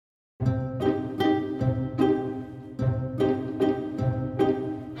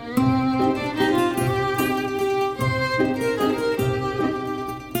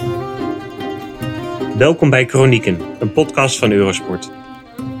Welkom bij Kronieken, een podcast van Eurosport.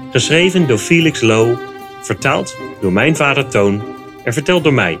 Geschreven door Felix Low, vertaald door mijn vader Toon en verteld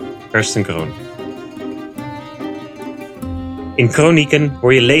door mij, Karsten Kroon. In Kronieken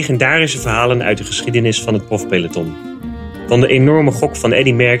hoor je legendarische verhalen uit de geschiedenis van het profpeloton. Van de enorme gok van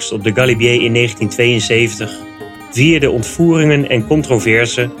Eddy Merckx op de Galibier in 1972, via de ontvoeringen en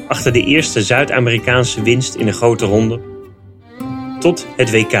controverse achter de eerste Zuid-Amerikaanse winst in de grote ronde, tot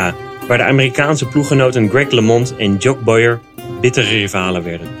het WK, waar de Amerikaanse ploeggenoten Greg LeMond en Jock Boyer bittere rivalen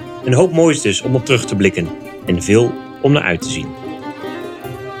werden. Een hoop moois dus om op terug te blikken en veel om naar uit te zien.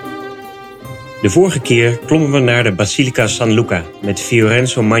 De vorige keer klommen we naar de Basilica San Luca met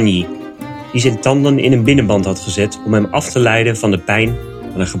Fiorenzo Magni, die zijn tanden in een binnenband had gezet om hem af te leiden van de pijn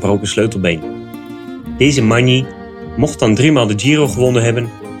van een gebroken sleutelbeen. Deze Magni mocht dan 3 maal de Giro gewonnen hebben,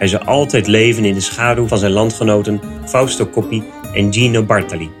 hij zou altijd leven in de schaduw van zijn landgenoten Fausto Coppi en Gino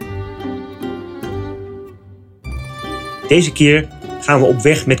Bartali. Deze keer gaan we op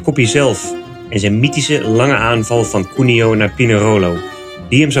weg met Coppi zelf en zijn mythische lange aanval van Cuneo naar Pinerolo,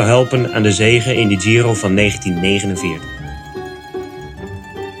 die hem zou helpen aan de zege in de Giro van 1949.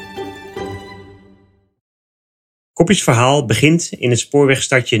 Coppi's verhaal begint in het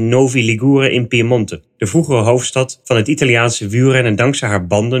spoorwegstadje Novi Ligure in Piemonte, de vroegere hoofdstad van het Italiaanse wielrennen dankzij haar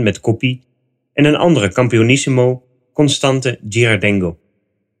banden met Coppi en een andere campionissimo, Constante Girardengo.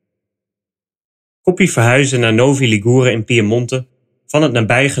 Coppi verhuisde naar Novi Ligure in Piemonte van het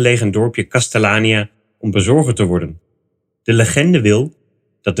nabijgelegen dorpje Castellania om bezorger te worden. De legende wil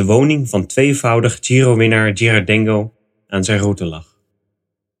dat de woning van tweevoudig Giro-winnaar Girardengo aan zijn route lag.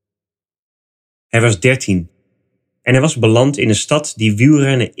 Hij was 13 en hij was beland in een stad die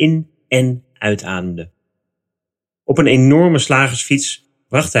wielrennen in- en uitademde. Op een enorme slagersfiets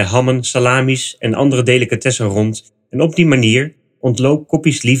bracht hij hammen, salamis en andere delicatessen rond en op die manier ontlook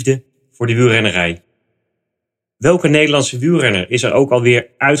Coppi's liefde voor de wielrennerij. Welke Nederlandse wielrenner is er ook alweer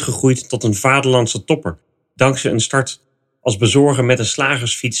uitgegroeid tot een vaderlandse topper, dankzij een start als bezorger met een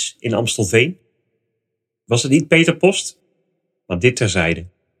slagersfiets in Amstelveen? Was het niet Peter Post? Maar dit terzijde.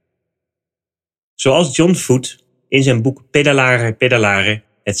 Zoals John Foot in zijn boek Pedalare, Pedalare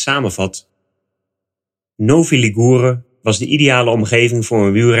het samenvat: Novi Ligure was de ideale omgeving voor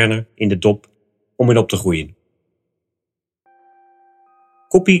een wielrenner in de top om in op te groeien.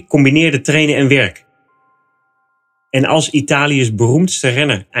 Coppi combineerde trainen en werk. En als Italië's beroemdste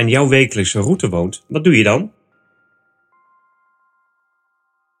renner aan jouw wekelijkse route woont, wat doe je dan?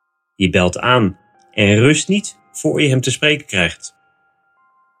 Je belt aan en rust niet voor je hem te spreken krijgt.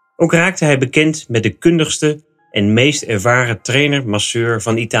 Ook raakte hij bekend met de kundigste en meest ervaren trainer-masseur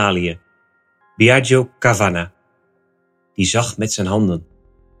van Italië, Biagio Cavanna. Die zag met zijn handen.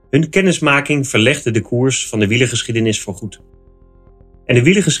 Hun kennismaking verlegde de koers van de wielergeschiedenis voorgoed. En de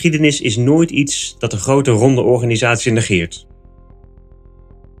wielergeschiedenis is nooit iets dat de grote rondeorganisatie negeert.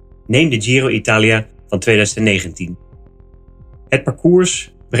 Neem de Giro Italia van 2019. Het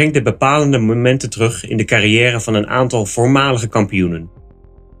parcours brengt de bepalende momenten terug in de carrière van een aantal voormalige kampioenen.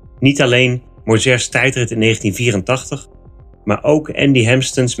 Niet alleen Mozers tijdrit in 1984, maar ook Andy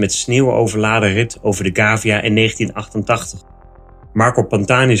Hampstens met sneeuwoverladen rit over de Gavia in 1988, Marco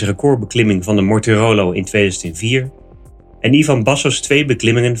Pantani's recordbeklimming van de Mortirolo in 2004 en Ivan Basso's 2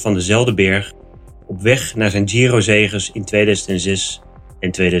 beklimmingen van dezelfde berg op weg naar zijn Giro-zeges in 2006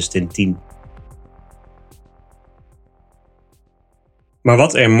 en 2010. Maar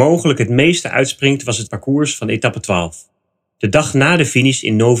wat er mogelijk het meeste uitspringt was het parcours van etappe 12. De dag na de finish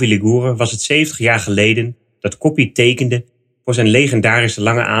in Novi Ligure was het 70 jaar geleden dat Coppi tekende voor zijn legendarische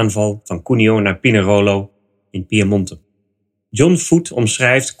lange aanval van Cuneo naar Pinerolo in Piemonte. John Foot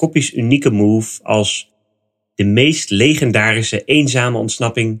omschrijft Coppi's unieke move als de meest legendarische eenzame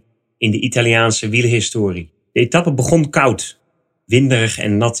ontsnapping in de Italiaanse wielerhistorie. De etappe begon koud, winderig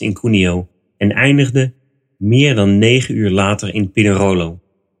en nat in Cuneo en eindigde meer dan 9 uur later in Pinerolo.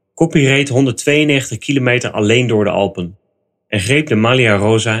 Coppi reed 192 kilometer alleen door de Alpen en greep de Maglia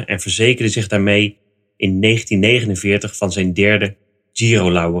Rosa en verzekerde zich daarmee in 1949 van zijn 3e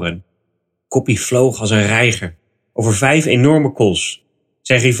Giro-lauweren. Coppi vloog als een reiger over 5 enorme kools,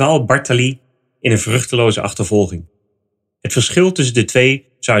 zijn rivaal Bartali in een vruchteloze achtervolging. Het verschil tussen de twee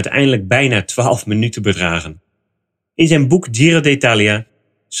zou uiteindelijk bijna 12 minuten bedragen. In zijn boek Giro d'Italia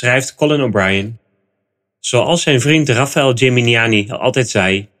schrijft Colin O'Brien: zoals zijn vriend Raffaele Geminiani altijd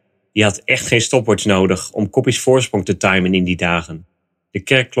zei, je had echt geen stopwatch nodig om Coppi's voorsprong te timen in die dagen. De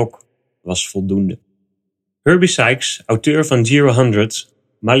kerkklok was voldoende. Herbie Sykes, auteur van Giro 100,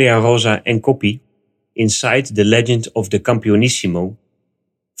 Maglia Rosa en Coppi, Inside the Legend of the Campionissimo,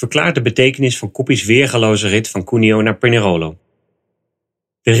 verklaart de betekenis van Coppi's weergaloze rit van Cuneo naar Pinerolo.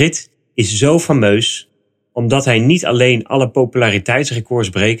 De rit is zo fameus omdat hij niet alleen alle populariteitsrecords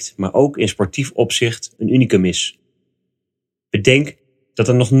breekt, maar ook in sportief opzicht een unicum is. Bedenk dat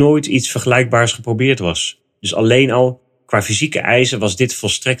er nog nooit iets vergelijkbaars geprobeerd was, dus alleen al qua fysieke eisen was dit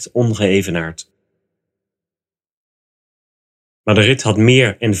volstrekt ongeëvenaard. Maar de rit had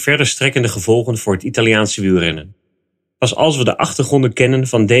meer en verder strekkende gevolgen voor het Italiaanse wielrennen. Pas als we de achtergronden kennen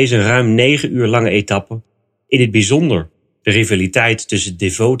van deze ruim 9 uur lange etappe, in het bijzonder de rivaliteit tussen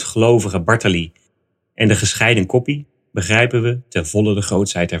devoot gelovige Bartali en de gescheiden Coppi, begrijpen we ten volle de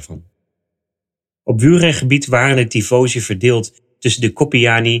grootsheid ervan. Op wielrengebied waren de tifosi verdeeld tussen de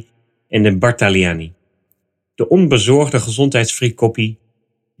Coppiani en de Bartaliani. De onbezorgde gezondheidsfreak Coppi,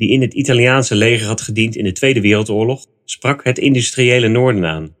 die in het Italiaanse leger had gediend in de Tweede Wereldoorlog, sprak het industriële noorden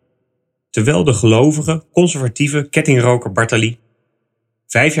aan. Terwijl de gelovige, conservatieve kettingroker Bartali,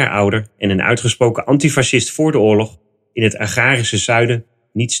 5 jaar ouder en een uitgesproken antifascist voor de oorlog, in het agrarische zuiden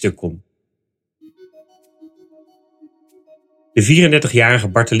niet stuk kon. De 34-jarige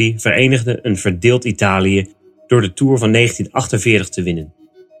Bartali verenigde een verdeeld Italië door de Tour van 1948 te winnen.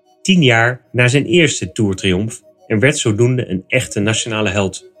 10 jaar na zijn eerste Tourtriomf en werd zodoende een echte nationale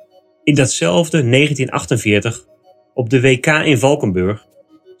held. In datzelfde 1948, op de WK in Valkenburg,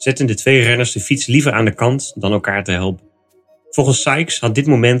 zetten de twee renners de fiets liever aan de kant dan elkaar te helpen. Volgens Sykes had dit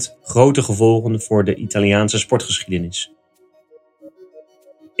moment grote gevolgen voor de Italiaanse sportgeschiedenis.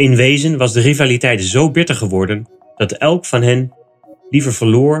 In wezen was de rivaliteit zo bitter geworden dat elk van hen liever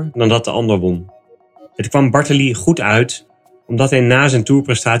verloor dan dat de ander won. Het kwam Bartali goed uit, omdat hij na zijn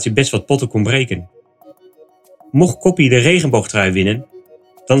toerprestatie best wat potten kon breken. Mocht Coppi de regenboogtrui winnen,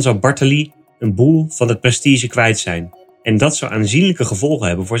 dan zou Bartali een boel van het prestige kwijt zijn en dat zou aanzienlijke gevolgen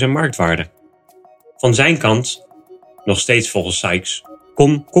hebben voor zijn marktwaarde. Van zijn kant, nog steeds volgens Sykes,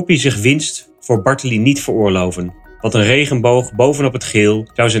 kon Coppi zich winst voor Bartali niet veroorloven, want een regenboog bovenop het geel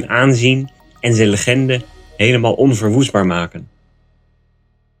zou zijn aanzien en zijn legende helemaal onverwoestbaar maken.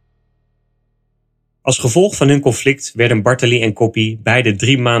 Als gevolg van hun conflict werden Bartali en Coppi beide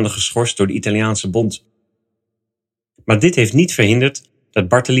 3 maanden geschorst door de Italiaanse bond. Maar dit heeft niet verhinderd dat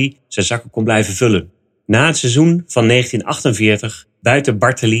Bartali zijn zakken kon blijven vullen. Na het seizoen van 1948 buitte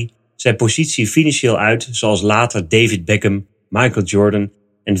Bartali zijn positie financieel uit zoals later David Beckham, Michael Jordan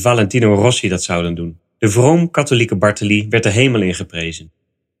en Valentino Rossi dat zouden doen. De vroom-katholieke Bartali werd de hemel ingeprezen.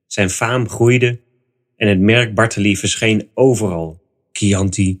 Zijn faam groeide en het merk Bartali verscheen overal.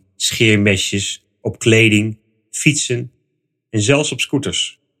 Chianti, scheermesjes, op kleding, fietsen en zelfs op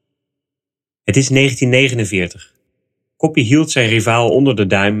scooters. Het is 1949. Coppi hield zijn rivaal onder de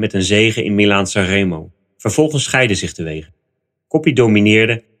duim met een zege in Milaan-San Remo. Vervolgens scheidden zich de wegen. Coppi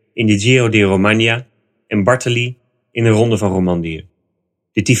domineerde in de Giro di Romagna en Bartali in de Ronde van Romandie.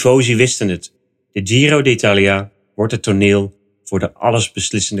 De tifosi wisten het. De Giro d'Italia wordt het toneel voor de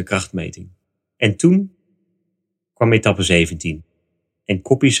allesbeslissende krachtmeting. En toen kwam etappe 17 en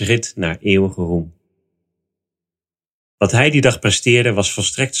Coppi's rit naar eeuwige roem. Wat hij die dag presteerde was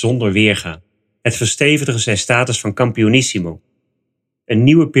volstrekt zonder weerga. Het verstevigde zijn status van campionissimo. Een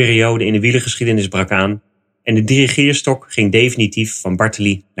nieuwe periode in de wielergeschiedenis brak aan en de dirigeerstok ging definitief van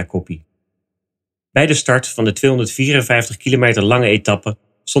Bartali naar Coppi. Bij de start van de 254 kilometer lange etappe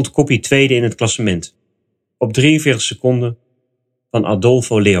stond Coppi tweede in het klassement, op 43 seconden van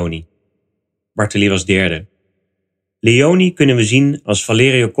Adolfo Leoni. Bartali was derde. Leoni kunnen we zien als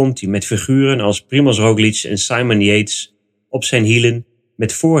Valerio Conti met figuren als Primož Roglič en Simon Yates op zijn hielen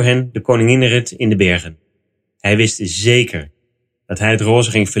met voor hen de koninginnenrit in de bergen. Hij wist zeker dat hij het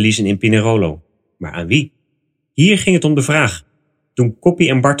roze ging verliezen in Pinerolo. Maar aan wie? Hier ging het om de vraag. Doen Coppi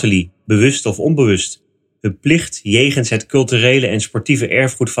en Bartali, bewust of onbewust, hun plicht jegens het culturele en sportieve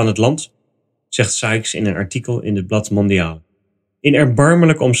erfgoed van het land? Zegt Sykes in een artikel in het blad Mondiaal. In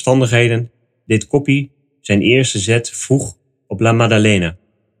erbarmelijke omstandigheden deed Coppi zijn eerste zet vroeg op La Maddalena.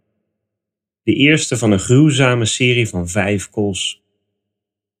 De eerste van een gruwzame serie van 5 calls.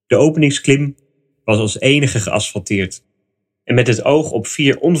 De openingsklim was als enige geasfalteerd. En met het oog op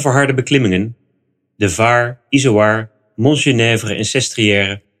 4 onverharde beklimmingen, de Var, Izoard, Montgenèvre en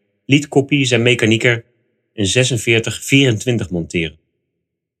Sestriere, liet Coppi zijn mechanieker een 46-24 monteren.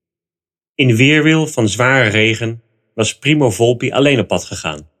 In weerwil van zware regen was Primo Volpi alleen op pad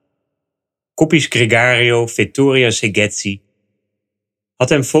gegaan. Coppi's gregario Vittorio Segezzi had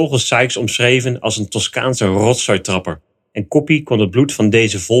hem volgens Sykes omschreven als een Toscaanse rotzooitrapper en Coppi kon het bloed van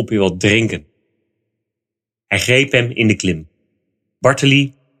deze Volpi wel drinken. Hij greep hem in de klim.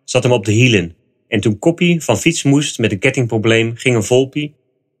 Bartali zat hem op de hielen en toen Coppi van fiets moest met een kettingprobleem gingen Volpi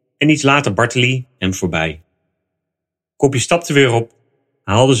en iets later Bartali hem voorbij. Coppi stapte weer op,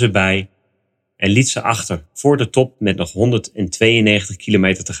 haalde ze bij en liet ze achter voor de top met nog 192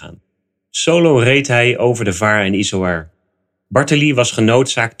 kilometer te gaan. Solo reed hij over de Var en Izoard. Bartali was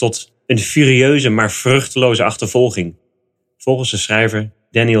genoodzaakt tot een furieuze maar vruchteloze achtervolging, volgens de schrijver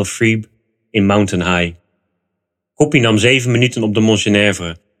Daniel Freeb in Mountain High. Coppi nam 7 minuten op de Mont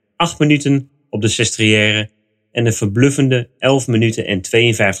Genèvre, 8 minuten op de Sestriere en een verbluffende 11 minuten en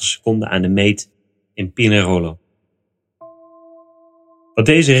 52 seconden aan de meet in Pinerolo. Wat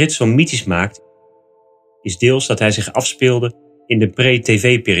deze rit zo mythisch maakt, is deels dat hij zich afspeelde in de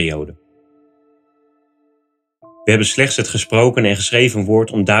pre-tv-periode. We hebben slechts het gesproken en geschreven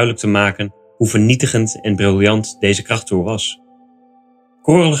woord om duidelijk te maken hoe vernietigend en briljant deze krachttoer was.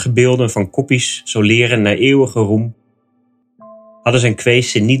 Korrelige beelden van Coppi's soleren naar eeuwige roem hadden zijn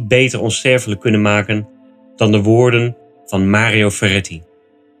kweesten niet beter onsterfelijk kunnen maken dan de woorden van Mario Ferretti,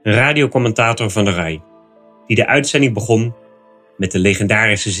 een radiocommentator van de RAI, die de uitzending begon met de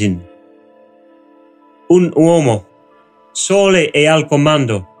legendarische zin: Un uomo, sole e al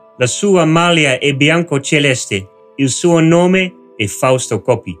comando, la sua maglia è bianco-celeste, il suo nome è Fausto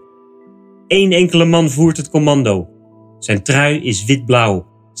Coppi. Eén enkele man voert het commando. Zijn trui is wit-blauw.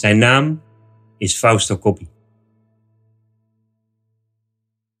 Zijn naam is Fausto Coppi.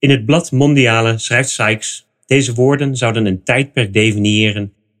 In het blad Mondiale schrijft Sykes: deze woorden zouden een tijdperk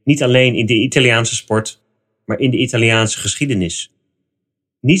definiëren, niet alleen in de Italiaanse sport, maar in de Italiaanse geschiedenis.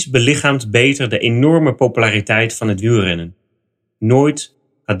 Niets belichaamt beter de enorme populariteit van het wielrennen. Nooit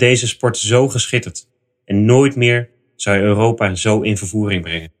had deze sport zo geschitterd en nooit meer zou Europa zo in vervoering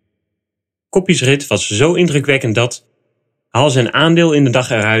brengen. Coppi's rit was zo indrukwekkend dat, haal zijn aandeel in de dag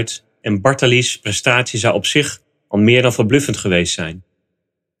eruit en Bartali's prestatie zou op zich al meer dan verbluffend geweest zijn.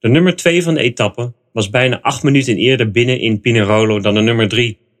 De nummer 2 van de etappe was bijna 8 minuten eerder binnen in Pinerolo dan de nummer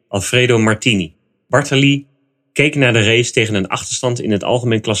 3, Alfredo Martini. Bartali keek naar de race tegen een achterstand in het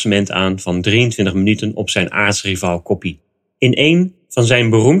algemeen klassement aan van 23 minuten op zijn aartsrivaal Coppi. In een van zijn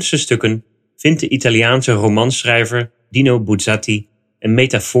beroemdste stukken vindt de Italiaanse romanschrijver Dino Buzzati een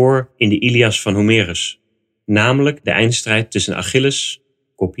metafoor in de Ilias van Homerus, namelijk de eindstrijd tussen Achilles,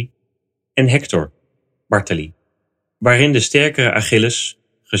 Coppi, en Hector, Bartali, waarin de sterkere Achilles,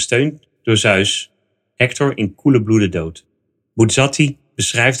 gesteund door Zeus, Hector in koele bloeden doodt. Buzzati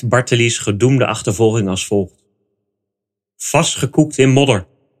beschrijft Bartali's gedoemde achtervolging als volgt: vastgekoekt in modder,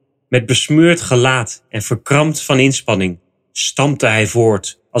 met besmeurd gelaat en verkrampt van inspanning, stampte hij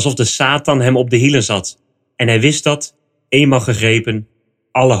voort, alsof de Satan hem op de hielen zat, en hij wist dat, eenmaal gegrepen,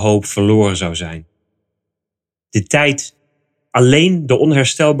 alle hoop verloren zou zijn. De tijd, alleen de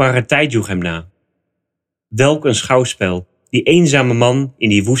onherstelbare tijd joeg hem na. Welk een schouwspel, die eenzame man in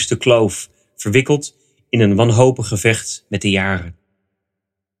die woeste kloof, verwikkeld in een wanhopig gevecht met de jaren.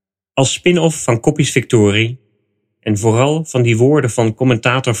 Als spin-off van Coppi's victorie, en vooral van die woorden van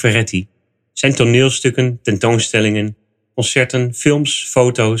commentator Ferretti, zijn toneelstukken, tentoonstellingen, concerten, films,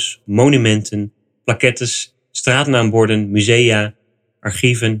 foto's, monumenten, plaquettes, straatnaamborden, musea,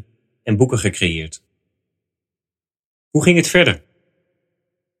 archieven en boeken gecreëerd. Hoe ging het verder?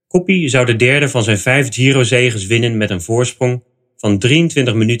 Coppi zou de derde van zijn 5 Giro-zeges winnen met een voorsprong van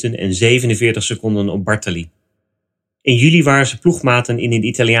 23 minuten en 47 seconden op Bartali. In juli waren ze ploegmaten in het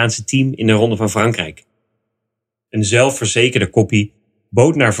Italiaanse team in de Ronde van Frankrijk. Een zelfverzekerde Coppi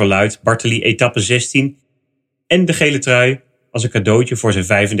bood naar verluidt Bartali etappe 16 en de gele trui als een cadeautje voor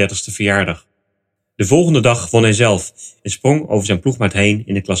zijn 35e verjaardag. De volgende dag won hij zelf en sprong over zijn ploegmaat heen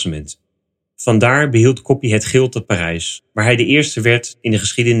in het klassement. Vandaar behield Coppi het geel tot Parijs, waar hij de eerste werd in de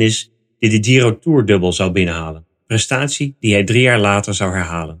geschiedenis die de Giro Tour dubbel zou binnenhalen. Prestatie die hij 3 jaar later zou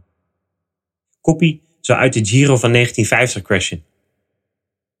herhalen. Coppi zou uit de Giro van 1950 crashen.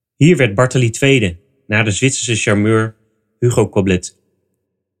 Hier werd Bartali tweede, na de Zwitserse charmeur Hugo Koblet.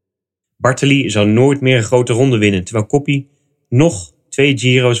 Bartali zou nooit meer een grote ronde winnen, terwijl Coppi nog 2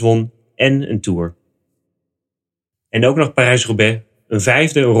 Giro's won en een Tour. En ook nog Parijs-Roubaix, een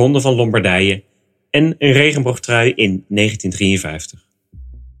 5e ronde van Lombardije en een regenboogtrui in 1953.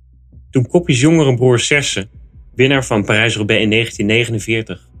 Toen Coppi's jongere broer Serse, winnaar van Parijs-Roubaix in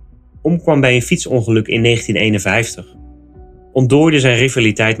 1949, omkwam bij een fietsongeluk in 1951, ontdooide zijn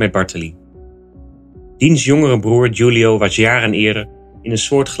rivaliteit met Bartali. Diens jongere broer Giulio was jaren eerder in een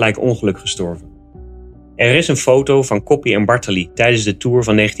soortgelijk ongeluk gestorven. Er is een foto van Coppi en Bartali tijdens de Tour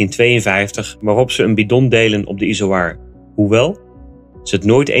van 1952 waarop ze een bidon delen op de Izoard, hoewel ze het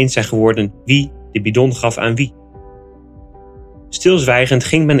nooit eens zijn geworden wie de bidon gaf aan wie. Stilzwijgend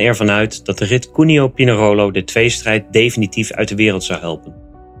ging men ervan uit dat de rit Cuneo-Pinerolo de tweestrijd definitief uit de wereld zou helpen.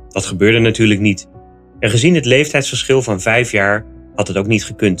 Dat gebeurde natuurlijk niet. En gezien het leeftijdsverschil van 5 jaar had het ook niet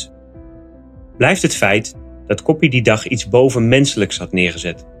gekund. Blijft het feit dat Coppi die dag iets bovenmenselijks had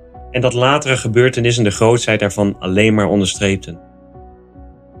neergezet en dat latere gebeurtenissen de grootsheid daarvan alleen maar onderstreepten.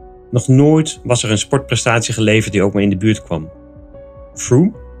 Nog nooit was er een sportprestatie geleverd die ook maar in de buurt kwam.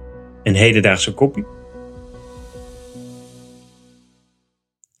 Froome? Een hedendaagse koppie?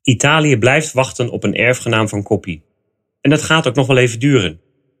 Italië blijft wachten op een erfgenaam van Coppi. En dat gaat ook nog wel even duren.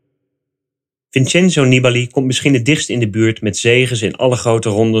 Vincenzo Nibali komt misschien het dichtst in de buurt met zeges in alle grote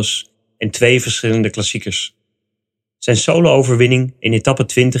rondes en 2 verschillende klassiekers. Zijn solo-overwinning in etappe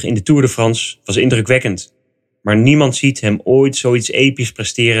 20 in de Tour de France was indrukwekkend. Maar niemand ziet hem ooit zoiets episch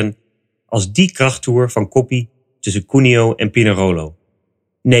presteren als die krachttour van Coppi tussen Cuneo en Pinerolo.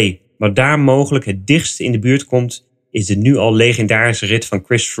 Nee, wat daar mogelijk het dichtst in de buurt komt, is de nu al legendarische rit van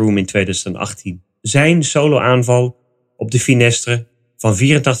Chris Froome in 2018. Zijn solo-aanval op de Finestre van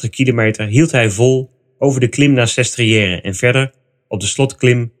 84 kilometer hield hij vol over de klim naar Sestriere en verder op de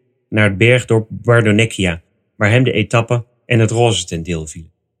slotklim naar het bergdorp Bardonecchia, waar hem de etappe en het roze ten deel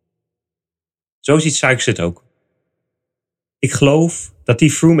vielen. Zo ziet Sykes het ook. Ik geloof dat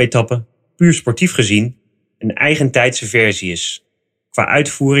die Froome-etappe, puur sportief gezien, een eigentijdse versie is. Qua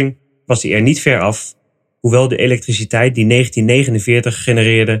uitvoering was die er niet ver af, hoewel de elektriciteit die 1949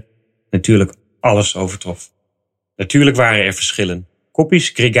 genereerde natuurlijk alles overtrof. Natuurlijk waren er verschillen. Coppi's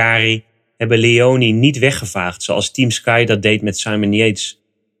Gregari hebben Leoni niet weggevaagd zoals Team Sky dat deed met Simon Yates.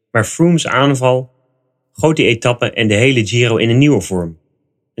 Maar Froome's aanval goot die etappe en de hele Giro in een nieuwe vorm.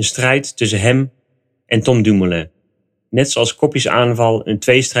 Een strijd tussen hem en Tom Dumoulin. Net zoals Coppi's aanval een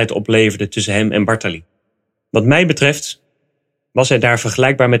tweestrijd opleverde tussen hem en Bartali. Wat mij betreft was hij daar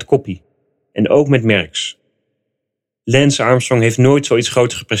vergelijkbaar met Coppi. En ook met Merckx. Lance Armstrong heeft nooit zoiets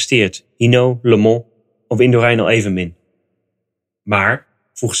groots gepresteerd. Hinault, Le Mans of Indurain al evenmin. Maar,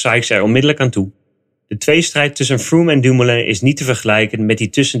 voegt Sykes er onmiddellijk aan toe, de tweestrijd tussen Froome en Dumoulin is niet te vergelijken met die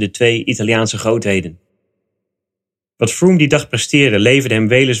tussen de 2 Italiaanse grootheden. Wat Froome die dag presteerde leverde hem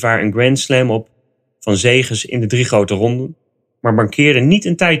weliswaar een Grand Slam op van zeges in de 3 grote ronden, maar markeerde niet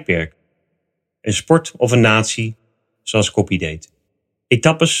een tijdperk, een sport of een natie zoals Coppi deed.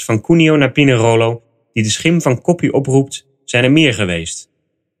 Etappes van Cuneo naar Pinerolo die de schim van Coppi oproept zijn er meer geweest.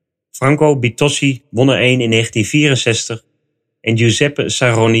 Franco Bitossi won er 1 in 1964 en Giuseppe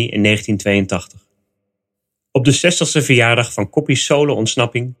Saronni in 1982. Op de 60ste verjaardag van Coppi's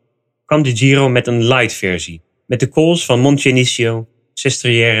solo-ontsnapping kwam de Giro met een light versie, met de calls van Moncenisio,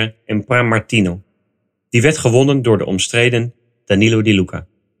 Sestriere en Pramartino. Die werd gewonnen door de omstreden Danilo Di Luca.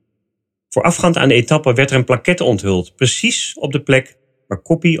 Voorafgaand aan de etappe werd er een plaquette onthuld, precies op de plek waar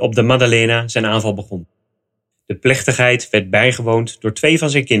Coppi op de Maddalena zijn aanval begon. De plechtigheid werd bijgewoond door 2 van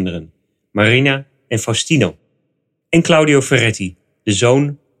zijn kinderen, Marina en Faustino, en Claudio Ferretti, de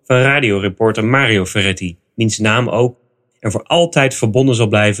zoon van radioreporter Mario Ferretti, wiens naam ook en voor altijd verbonden zal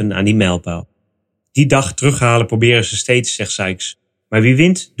blijven aan die mijlpaal. Die dag terughalen proberen ze steeds, zegt Sykes, maar wie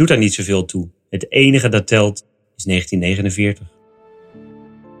wint doet daar niet zoveel toe. Het enige dat telt is 1949.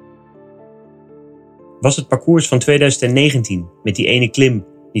 Was het parcours van 2019 met die ene klim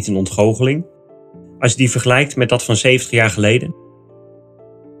niet een ontgoocheling, als je die vergelijkt met dat van 70 jaar geleden?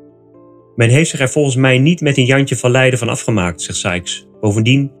 Men heeft zich er volgens mij niet met een Jantje van Leiden van afgemaakt, zegt Sykes.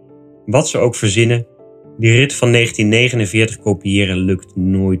 Bovendien, wat ze ook verzinnen, die rit van 1949 kopiëren lukt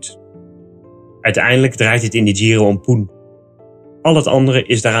nooit. Uiteindelijk draait het in de Giro om poen. Al het andere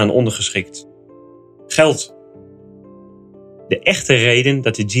is daaraan ondergeschikt. Geld. De echte reden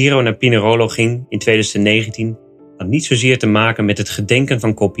dat de Giro naar Pinerolo ging in 2019 had niet zozeer te maken met het gedenken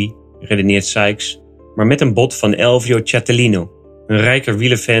van Coppi, redeneert Sykes, maar met een bod van Elvio Ciattellino, een rijke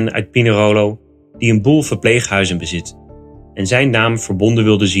wielerfan uit Pinerolo die een boel verpleeghuizen bezit en zijn naam verbonden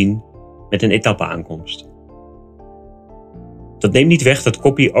wilde zien met een etappeaankomst. Dat neemt niet weg dat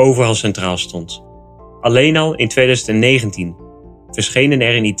Coppi overal centraal stond. Alleen al in 2019 verschenen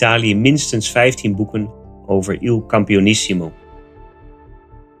er in Italië minstens 15 boeken over Il Campionissimo.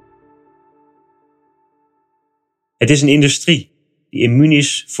 Het is een industrie die immuun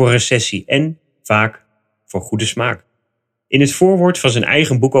is voor recessie en, vaak, voor goede smaak. In het voorwoord van zijn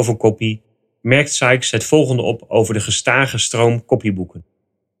eigen boek over Coppi merkt Sykes het volgende op over de gestage stroom Coppi-boeken.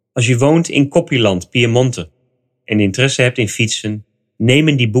 Als je woont in Coppiland, Piemonte, en interesse hebt in fietsen,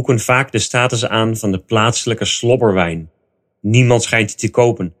 nemen die boeken vaak de status aan van de plaatselijke slobberwijn. Niemand schijnt die te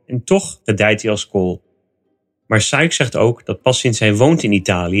kopen en toch gedijt hij als kool. Maar Sykes zegt ook dat pas sinds hij woont in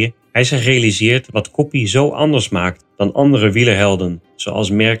Italië hij zich realiseert wat Coppi zo anders maakt dan andere wielerhelden, zoals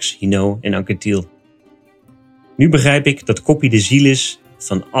Merckx, Hinault en Anquetil. Nu begrijp ik dat Coppi de ziel is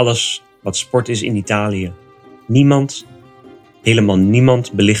van alles wat sport is in Italië. Niemand, helemaal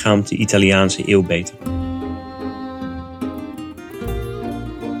niemand belichaamt de Italiaanse eeuw beter.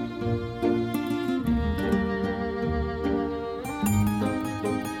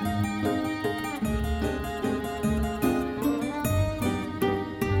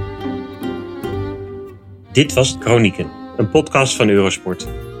 Dit was Chronieken, een podcast van Eurosport.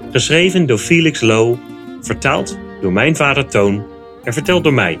 Geschreven door Felix Low, vertaald door mijn vader Toon en verteld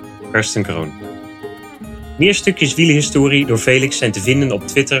door mij, Karsten Kroon. Meer stukjes wielerhistorie door Felix zijn te vinden op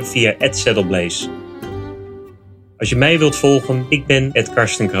Twitter via @saddleblaze. Als je mij wilt volgen, ik ben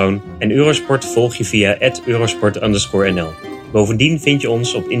 @Karsten Kroon en Eurosport volg je via @Eurosport_NL. Bovendien vind je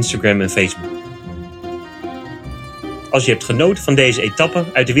ons op Instagram en Facebook. Als je hebt genoten van deze etappe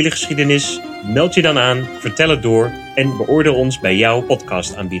uit de wielergeschiedenis, meld je dan aan, vertel het door en beoordeel ons bij jouw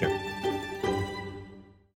podcastaanbieder.